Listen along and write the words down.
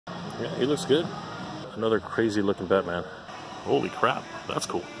Yeah, he looks good. Another crazy looking Batman. Holy crap, that's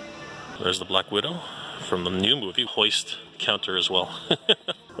cool. There's the Black Widow from the new movie, Hoist counter as well.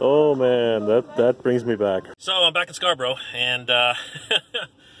 Oh man, that brings me back. So I'm back in Scarborough, and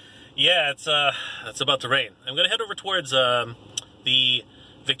yeah, it's about to rain. I'm gonna head over towards the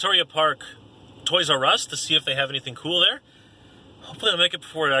Victoria Park Toys R Us to see if they have anything cool there. Hopefully I'll make it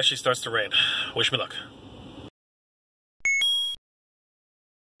before it actually starts to rain. Wish me luck.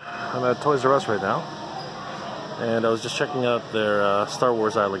 I'm at Toys R Us right now, and I was just checking out their Star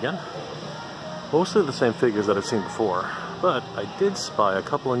Wars aisle again. Mostly the same figures that I've seen before, but I did spy a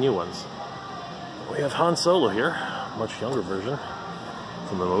couple of new ones. We have Han Solo here, much younger version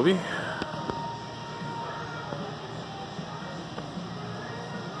from the movie.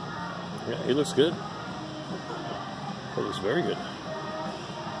 Yeah, he looks good. He looks very good.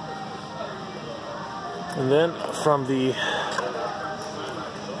 And then from the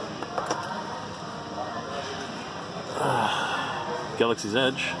Galaxy's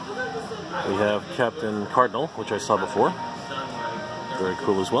Edge, we have Captain Cardinal, which I saw before. Very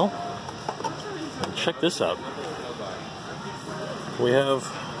cool as well. And check this out. We have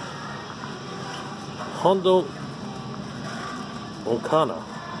Hondo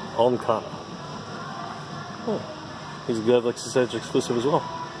Ohnaka. Oh, he's a Galaxy's Edge exclusive as well.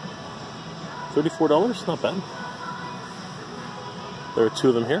 $34, not bad. There are two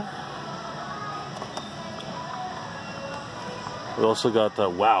of them here. We also got,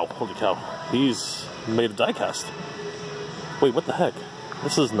 wow, holy cow, he's made a die-cast. Wait, what the heck?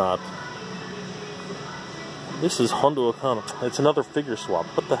 This is Hondo Ohnaka. It's another figure swap.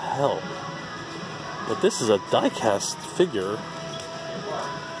 What the hell? But this is a die-cast figure.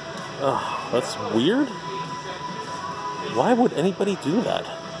 That's weird. Why would anybody do that?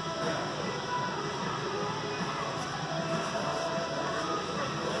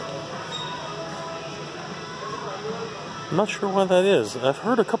 I'm not sure why that is. I've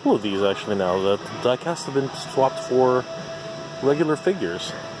heard a couple of these actually now that die-casts have been swapped for regular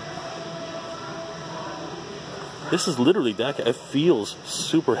figures. This is literally die-cast. It feels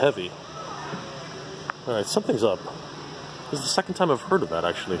super heavy. Alright, something's up. This is the second time I've heard of that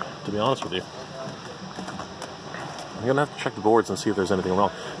actually, to be honest with you. I'm gonna have to check the boards and see if there's anything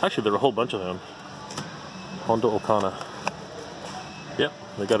wrong. Actually, there are a whole bunch of them. Hondo Ohnaka. Yep,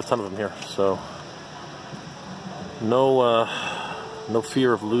 they got a ton of them here, so no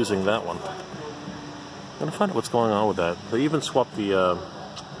fear of losing that one. I'm gonna find out what's going on with that. They even swapped the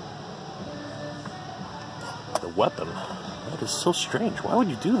weapon. That is so strange. Why would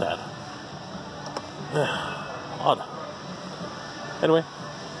you do that? Odd. Anyway,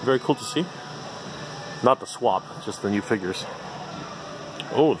 very cool to see. Not the swap, just the new figures.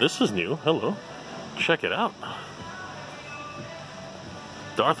 Oh, this is new. Hello. Check it out.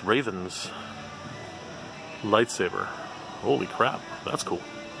 Darth Raven's lightsaber. Holy crap, that's cool.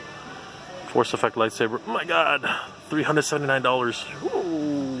 Force effect lightsaber. Oh my god, $379.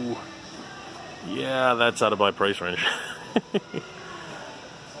 Ooh. Yeah, that's out of my price range.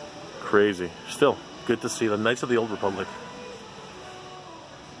 Crazy. Still, good to see the Knights of the Old Republic.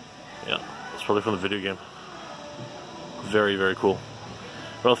 Yeah, it's probably from the video game. Very, very cool.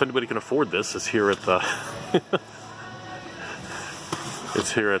 Well, if anybody can afford this, it's here at the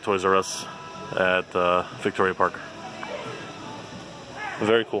it's here at Toys R Us at Victoria Park.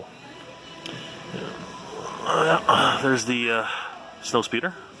 Very cool. There's the snow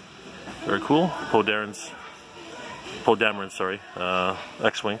speeder. Very cool. Poe Dameron, sorry.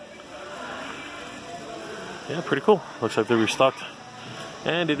 X-wing. Yeah, pretty cool. Looks like they're restocked.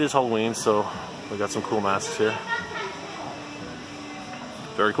 And it is Halloween, so we got some cool masks here.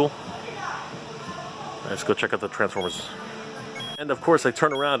 Very cool. Let's go check out the Transformers. And of course I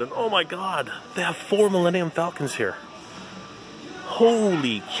turn around and oh my god, they have 4 Millennium Falcons here.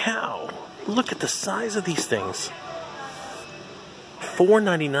 Holy cow. Look at the size of these things.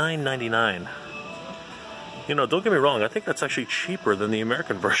 $499.99. You know, don't get me wrong, I think that's actually cheaper than the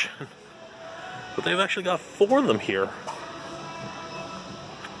American version. But they've actually got 4 of them here.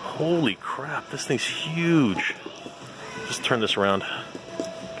 Holy crap, this thing's huge. Just turn this around.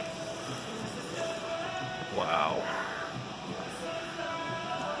 Wow.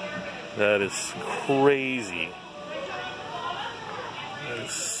 That is crazy. That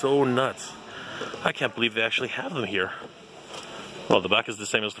is so nuts. I can't believe they actually have them here. Well, the back is the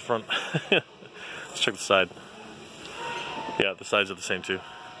same as the front. Let's check the side. Yeah, the sides are the same too.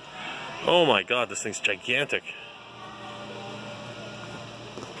 Oh my god, this thing's gigantic.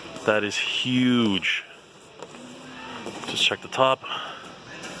 That is huge. Just check the top.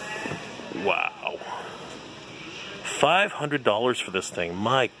 Wow. $500 for this thing.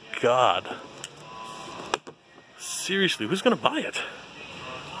 My God. Seriously, who's gonna buy it?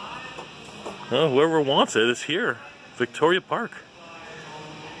 Oh, whoever wants it is here. Victoria Park.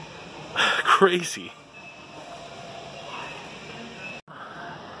 Crazy.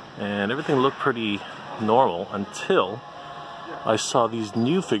 And everything looked pretty normal until I saw these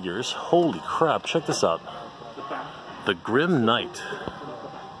new figures. Holy crap, check this out. The Grim Knight.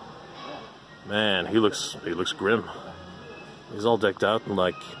 Man, he looks grim. He's all decked out in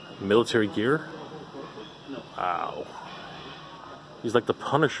like military gear. Wow. He's like the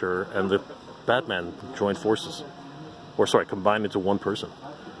Punisher and the Batman joined forces. Or sorry, combined into one person.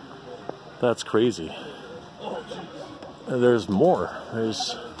 That's crazy. And there's more.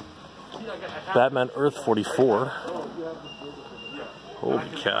 There's Batman Earth 44. Holy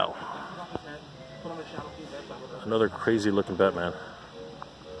cow. Another crazy looking Batman.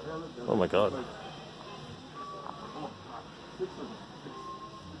 Oh my God.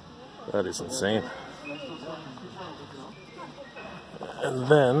 That is insane. And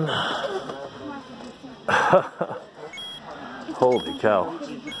then... holy cow.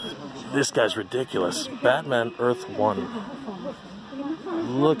 This guy's ridiculous. Batman Earth 1.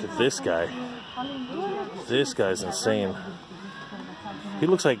 Look at this guy. This guy's insane. He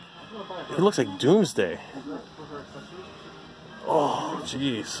looks like Doomsday. Oh,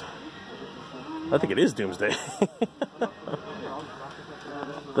 jeez. I think it is Doomsday.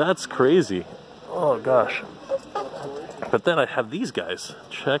 That's crazy. Oh gosh. But then I have these guys.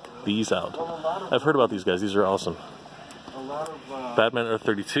 Check these out. I've heard about these guys. These are awesome. Batman Earth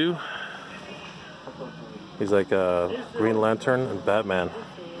 32. He's like a Green Lantern and Batman.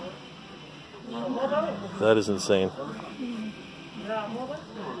 That is insane.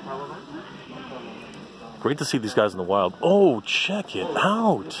 Great to see these guys in the wild. Oh, check it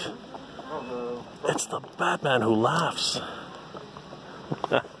out. It's the Batman who laughs.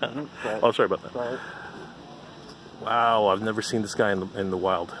 Oh, sorry about that. Wow, I've never seen this guy in the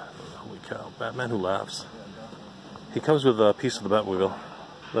wild. Holy cow, Batman who laughs. He comes with a piece of the Batmobile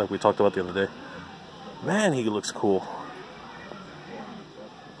that we talked about the other day. Man, he looks cool.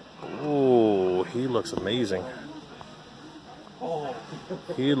 Oh, he looks amazing.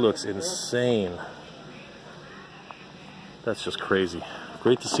 He looks insane. That's just crazy.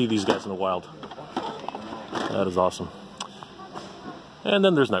 Great to see these guys in the wild. That is awesome. And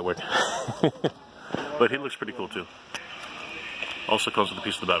then there's Nightwing. But he looks pretty cool too. Also comes with a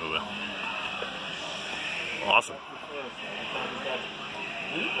piece of the Batmobile. Awesome.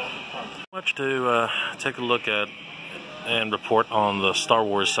 Much to take a look at and report on the Star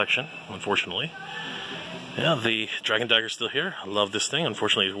Wars section, unfortunately. Yeah, the Dragon Dagger's still here. I love this thing.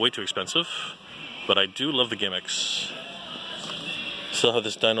 Unfortunately, it's way too expensive. But I do love the gimmicks. Still have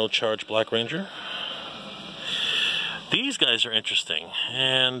this Dino Charge Black Ranger. These guys are interesting,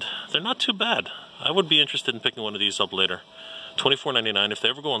 and they're not too bad. I would be interested in picking one of these up later. $24.99. If they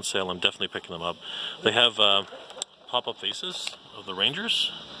ever go on sale, I'm definitely picking them up. They have pop-up faces of the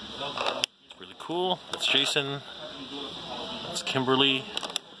Rangers. It's really cool. That's Jason. That's Kimberly.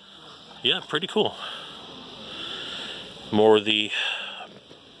 Yeah, pretty cool. More of the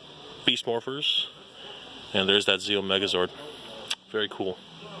Beast Morphers. And there's that Zeo Megazord. Very cool.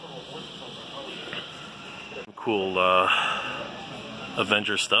 Cool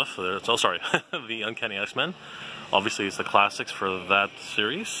Avengers stuff. Oh, sorry, the Uncanny X-Men. Obviously, it's the classics for that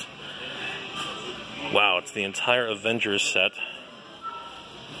series. Wow, it's the entire Avengers set.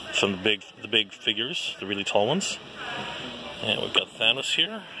 Some of the big figures, the really tall ones. And we've got Thanos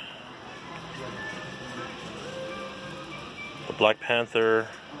here. The Black Panther,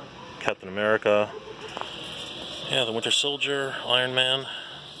 Captain America. Yeah, the Winter Soldier, Iron Man.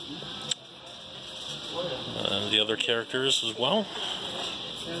 And the other characters as well.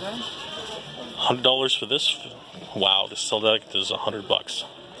 $100 for this. Wow, this select is $100.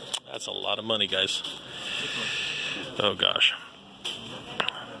 That's a lot of money, guys. Oh gosh.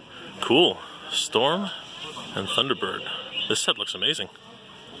 Cool. Storm and Thunderbird. This set looks amazing.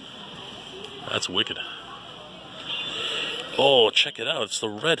 That's wicked. Oh, check it out. It's the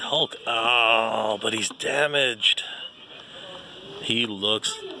Red Hulk. Oh, but he's damaged. He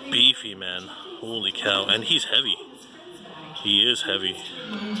looks beefy, man. Holy cow. And he's heavy. He is heavy.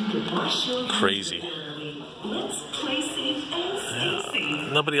 Crazy. Yeah.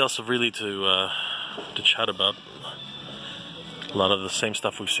 Nobody else really to chat about. A lot of the same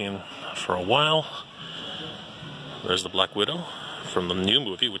stuff we've seen for a while. There's the Black Widow from the new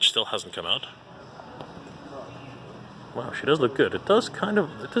movie, which still hasn't come out. Wow, she does look good. It does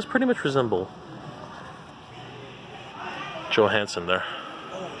pretty much resemble Johansson there.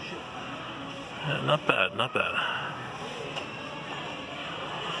 Yeah, not bad, not bad.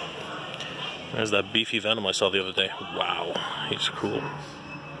 There's that beefy Venom I saw the other day. Wow, he's cool.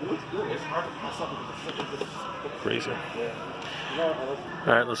 Crazy.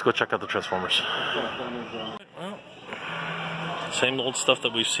 Alright, let's go check out the Transformers. Well, same old stuff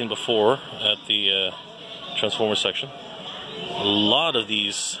that we've seen before at the Transformers section. A lot of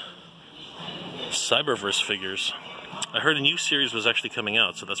these Cyberverse figures. I heard a new series was actually coming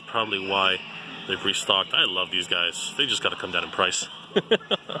out, so that's probably why they've restocked. I love these guys. They just gotta come down in price.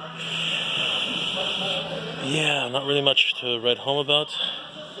 Yeah, not really much to write home about.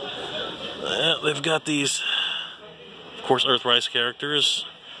 They've got these, of course, Earthrise characters.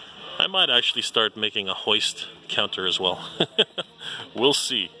 I might actually start making a hoist counter as well. We'll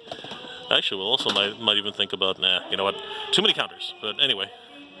see. Actually, we'll also might even think about, nah, you know what, too many counters. But anyway,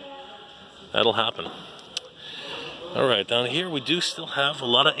 that'll happen. Alright, down here we do still have a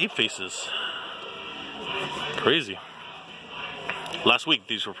lot of ape faces. Crazy. Last week,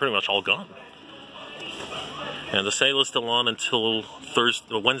 these were pretty much all gone. And the sale is still on until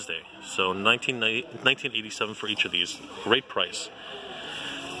Wednesday. So 1987 for each of these. Great price.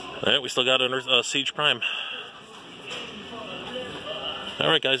 Alright, we still got a Siege Prime.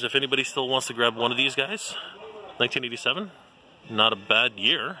 Alright guys, if anybody still wants to grab one of these guys, 1987, not a bad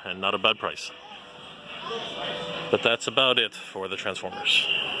year and not a bad price. But that's about it for the Transformers.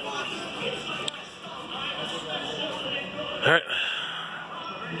 Alright,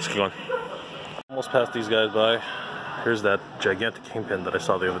 let's keep going. Almost passed these guys by. Here's that gigantic Kingpin that I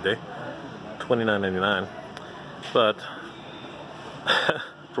saw the other day. $29.99. But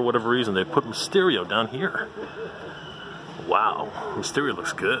for whatever reason, they put Mysterio down here. Wow, Mysterio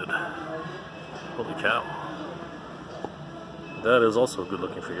looks good. Holy cow. That is also a good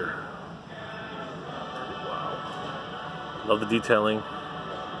looking figure. Wow. Love the detailing.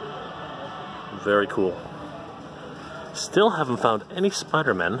 Very cool. Still haven't found any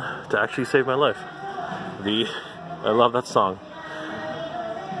Spider-Man to actually save my life. I love that song.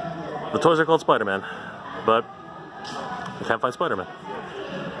 The toys are called Spider-Man, but I can't find Spider-Man.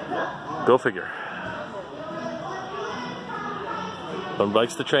 Go figure. From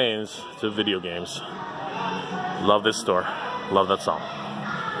bikes to trains to video games. Love this store. Love that song.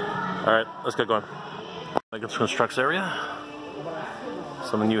 Alright, let's get going. Megan's Constructs area.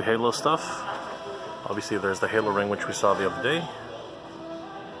 Some new Halo stuff. Obviously there's the Halo ring which we saw the other day.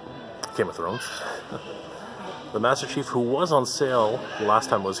 Game of Thrones. The Master Chief, who was on sale last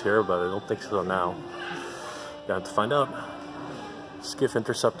time I was here, but I don't think so now. Gonna have to find out. Skiff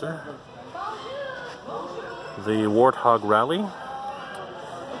Interceptor. The Warthog Rally.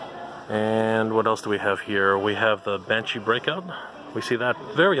 And what else do we have here? We have the Banshee Breakout. We see that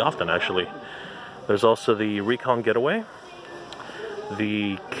very often actually. There's also the Recon Getaway.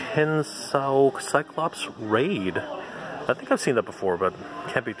 The Kensao Cyclops Raid. I think I've seen that before, but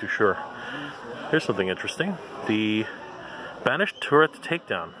can't be too sure. Here's something interesting. The Banished Turret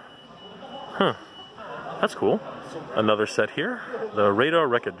Takedown. Huh. That's cool. Another set here. The Radar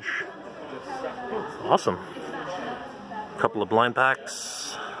Wreckage. Awesome. A couple of blind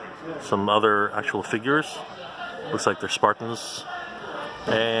packs. Some other actual figures. Looks like they're Spartans.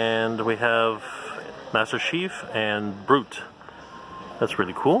 And we have Master Chief and Brute. That's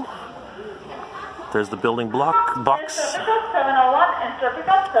really cool. There's the building block box.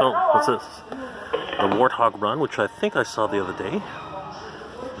 Oh, what's this? The Warthog Run, which I think I saw the other day.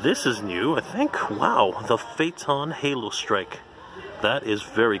 This is new, I think. Wow, the Phaeton Halo Strike. That is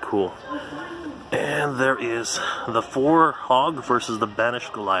very cool. And there is the 4 Hog versus the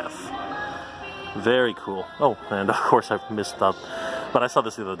Banished Goliath. Very cool. Oh, and of course I've missed out. But I saw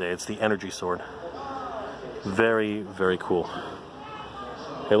this the other day. It's the Energy Sword. Very, very cool.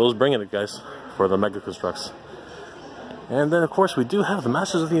 Halo's bringing it, guys, for the Mega Constructs. And then, of course, we do have the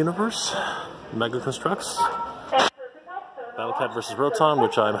Masters of the Universe, Mega Constructs. Battlecat versus Roton,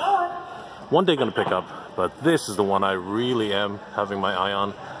 which I'm one day going to pick up. But this is the one I really am having my eye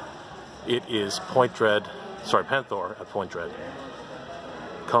on. It is Panther at Point Dread.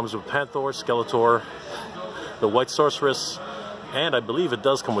 Comes with Panther, Skeletor, the White Sorceress, and I believe it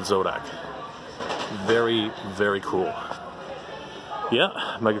does come with Zodak. Very, very cool.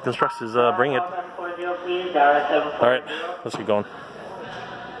 Yeah, Mega Constructs is bring it. Alright, let's get going.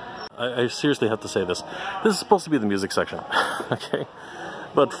 I seriously have to say this. This is supposed to be the music section, okay?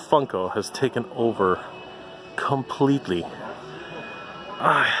 But Funko has taken over completely.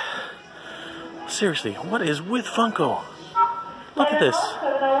 Seriously, what is with Funko? Look at this.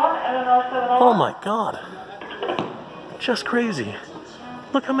 Oh my god. Just crazy.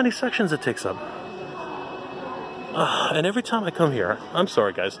 Look how many sections it takes up. And every time I come here, I'm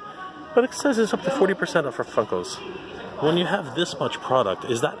sorry guys, but it says it's up to 40% off for Funkos. when you have this much product,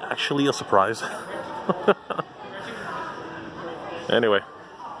 is that actually a surprise? Anyway,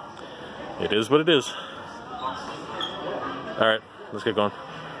 it is what it is. Alright, let's get going.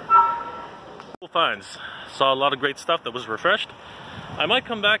 Cool finds. Saw a lot of great stuff that was refreshed. I might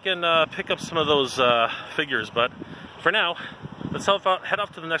come back and pick up some of those figures, but for now, let's head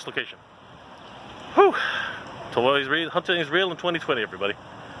off to the next location. Whew! Hunting is real in 2020, everybody.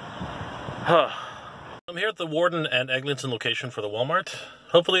 I'm here at the Warden and Eglinton location for the Walmart.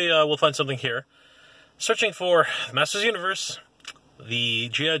 Hopefully we'll find something here. Searching for Masters Universe, the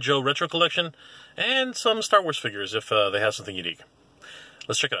G.I. Joe Retro Collection, and some Star Wars figures if they have something unique.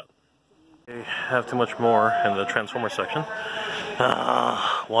 Let's check it out. We have too much more in the Transformer section.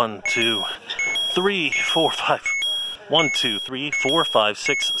 1, 2, 3, 4, 5. 1, 2, 3, 4, 5,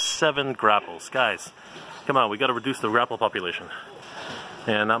 6, 7 grapples. Guys, come on, we got to reduce the grapple population.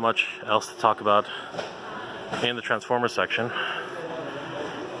 And not much else to talk about in the Transformer section.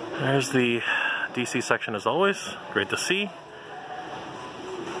 There's the DC section as always. Great to see.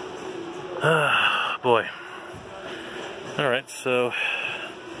 Boy. Alright, so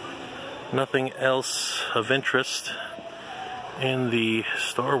nothing else of interest in the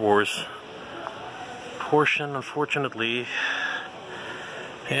Star Wars portion, unfortunately.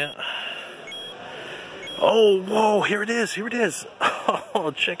 Yeah. Oh, whoa, here it is, here it is.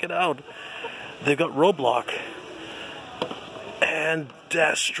 Oh, check it out. They've got Roadblock and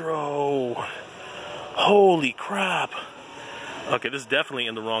Destro. Holy crap. Okay, this is definitely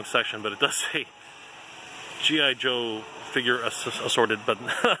in the wrong section, but it does say G.I. Joe figure assorted, but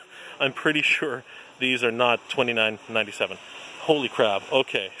I'm pretty sure these are not $29.97. Holy crap.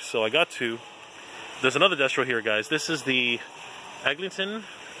 Okay, so I got two. There's another Destro here, guys. This is the Eglinton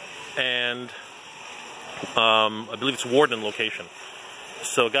and I believe it's Warden location.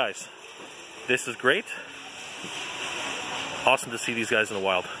 So guys, this is great. Awesome to see these guys in the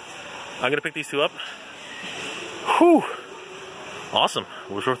wild. I'm gonna pick these two up. Whew! Awesome.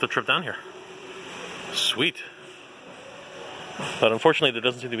 It was worth the trip down here. Sweet. But unfortunately, there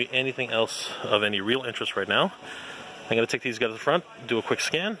doesn't seem to be anything else of any real interest right now. I'm gonna take these guys to the front, do a quick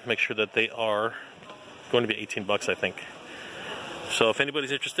scan, make sure that they are going to be 18 bucks, I think. So if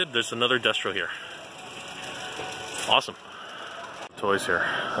anybody's interested, there's another Destro here. Awesome. Toys here.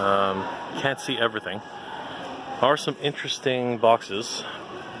 Can't see everything. Are some interesting boxes.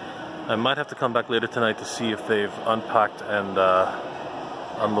 I might have to come back later tonight to see if they've unpacked and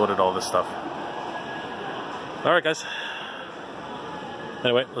unloaded all this stuff. Alright guys.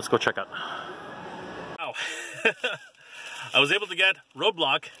 Anyway, let's go check out. Wow. I was able to get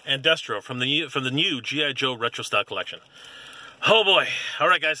Roadblock and Destro from the new G.I. Joe Retro Style Collection. Oh boy.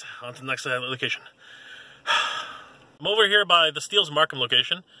 Alright guys, on to the next location. I'm over here by the Steele's Markham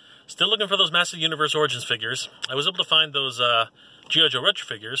location. Still looking for those Massive Universe Origins figures. I was able to find those G.I. Joe Retro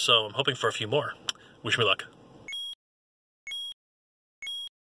figures, so I'm hoping for a few more. Wish me luck.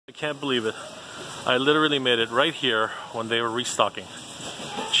 I can't believe it. I literally made it right here when they were restocking.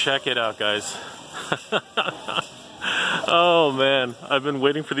 Check it out, guys. Oh man, I've been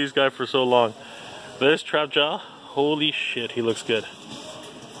waiting for these guys for so long. There's Trapjaw. Holy shit, he looks good.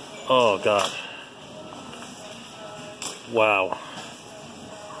 Oh god. Wow.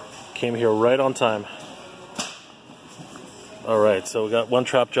 Came here right on time. Alright, so we got one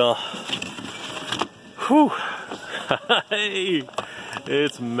Trapjaw. Whew! Hey!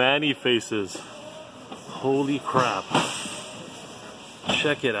 It's Manny Faces. Holy crap.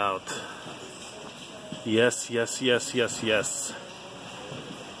 Check it out. Yes, yes, yes, yes, yes.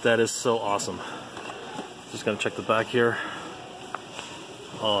 That is so awesome. Just gonna check the back here.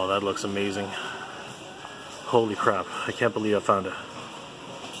 Oh, that looks amazing. Holy crap, I can't believe I found it.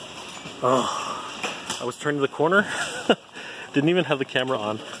 Oh, I was turning the corner, didn't even have the camera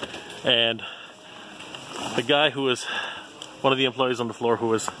on, and the guy who was one of the employees on the floor who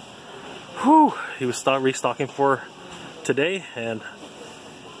was, he was restocking for today, and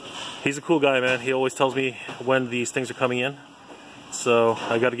he's a cool guy, man. He always tells me when these things are coming in, so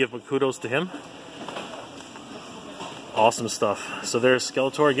I gotta give kudos to him. Awesome stuff. So there's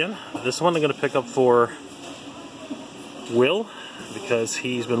Skeletor again. This one I'm gonna pick up for Will, because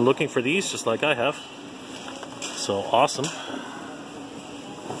he's been looking for these just like I have. So awesome.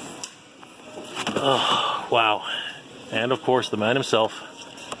 Oh, wow. And of course the man himself.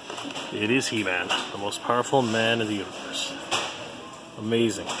 It is He-Man, the most powerful man in the universe.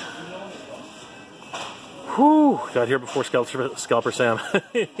 Amazing. Whew, got here before Scalper Sam.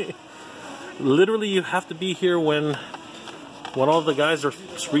 Literally you have to be here when all the guys are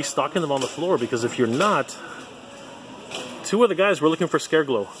restocking them on the floor, because if you're not, two of the guys were looking for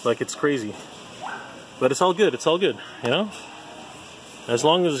Scareglow, like it's crazy. But it's all good, you know? As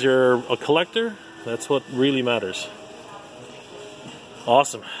long as you're a collector, that's what really matters.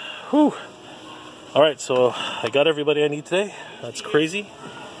 Awesome. Whew. Alright, so I got everybody I need today. That's crazy.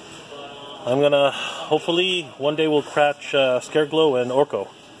 I'm gonna, hopefully, one day we'll catch Scareglow and Orko.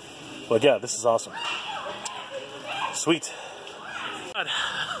 But yeah, this is awesome. Sweet.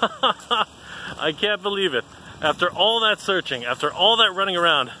 I can't believe it. After all that searching, after all that running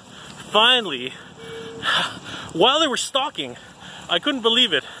around, finally, while they were stalking, I couldn't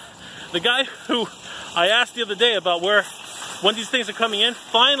believe it. The guy who I asked the other day about when these things are coming in,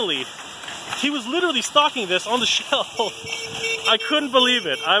 finally, he was literally stalking this on the shelf. I couldn't believe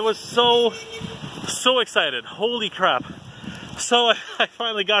it. I was so excited. Holy crap. So I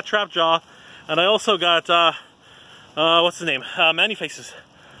finally got Trapjaw, and I also got, what's the name? Man-E-Faces.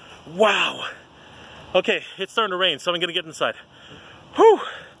 Wow. Okay, it's starting to rain, so I'm gonna get inside. Whew.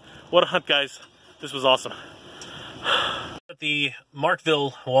 What a hunt, guys. This was awesome. At the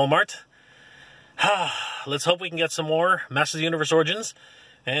Markville Walmart. Let's hope we can get some more Masters of the Universe Origins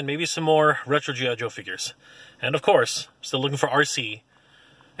and maybe some more retro G.I. Joe figures. And of course, still looking for RC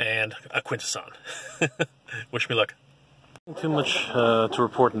and a Quintesson. Wish me luck. Too much to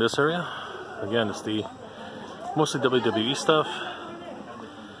report in this area. Again, it's the mostly WWE stuff.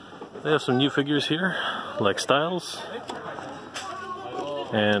 They have some new figures here, like Styles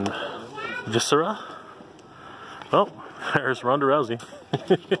and Viscera. Oh, there's Ronda Rousey.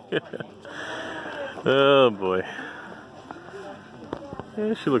 Oh boy.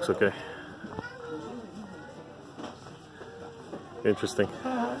 Yeah, she looks okay. Interesting.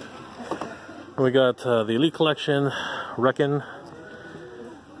 We got the Elite Collection, Reckon.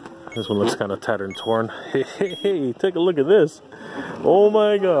 This one looks kind of tattered and torn. Hey, hey, hey, take a look at this. Oh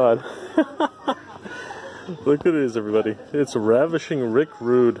my god. Look at this, everybody. It's Ravishing Rick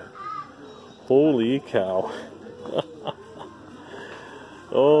Rude. Holy cow.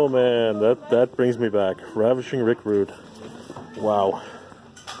 Oh man, that brings me back. Ravishing Rick Rude. Wow.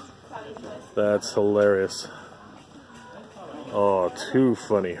 That's hilarious. Oh, too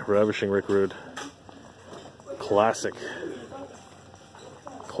funny. Ravishing Rick Rude. Classic.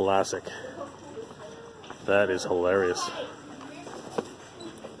 Classic. That is hilarious.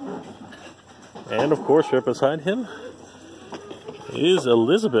 And of course, right beside him is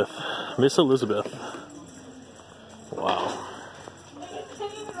Elizabeth. Miss Elizabeth. Wow.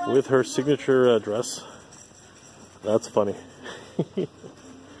 With her signature dress. That's funny.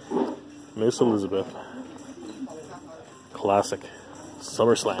 Miss Elizabeth. Classic.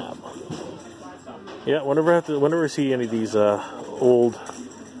 SummerSlam. Yeah, whenever I see any of these old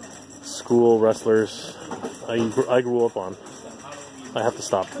school wrestlers I grew up on, I have to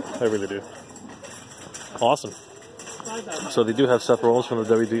stop. I really do. Awesome. So they do have Seth Rollins from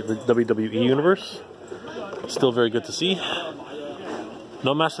the WWE Universe. Still very good to see.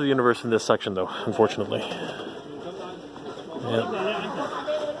 No Master of the Universe in this section though, unfortunately. Yep.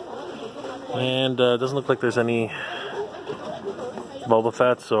 And doesn't look like there's any Boba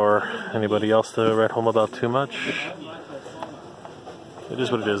Fett's or anybody else to write home about too much. It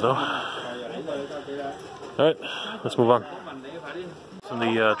is what it is though. Alright, let's move on. In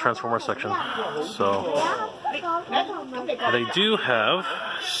the Transformer section. So they do have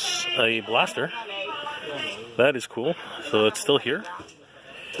a blaster. That is cool. So it's still here.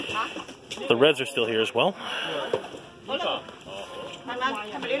 The Reds are still here as well.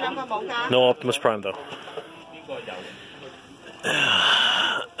 No Optimus Prime though.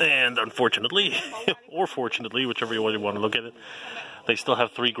 And unfortunately, or fortunately, whichever way you want to look at it, they still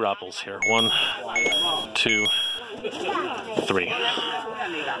have 3 grapples here. 1, 2, 3.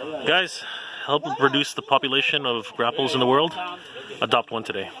 Guys, help reduce the population of grapples in the world. Adopt one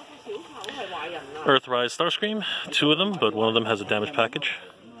today. Earthrise Starscream, 2 of them, but one of them has a damaged package.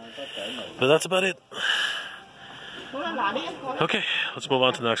 But that's about it. Okay, let's move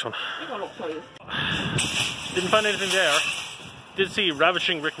on to the next one. Didn't find anything there. Did see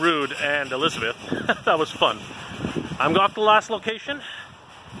Ravishing Rick Rude and Elizabeth. That was fun. I'm off to the last location.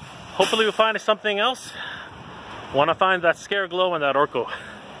 Hopefully we'll find something else. Want to find that Scareglow and that Orko.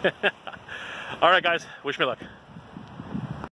 Alright guys, wish me luck.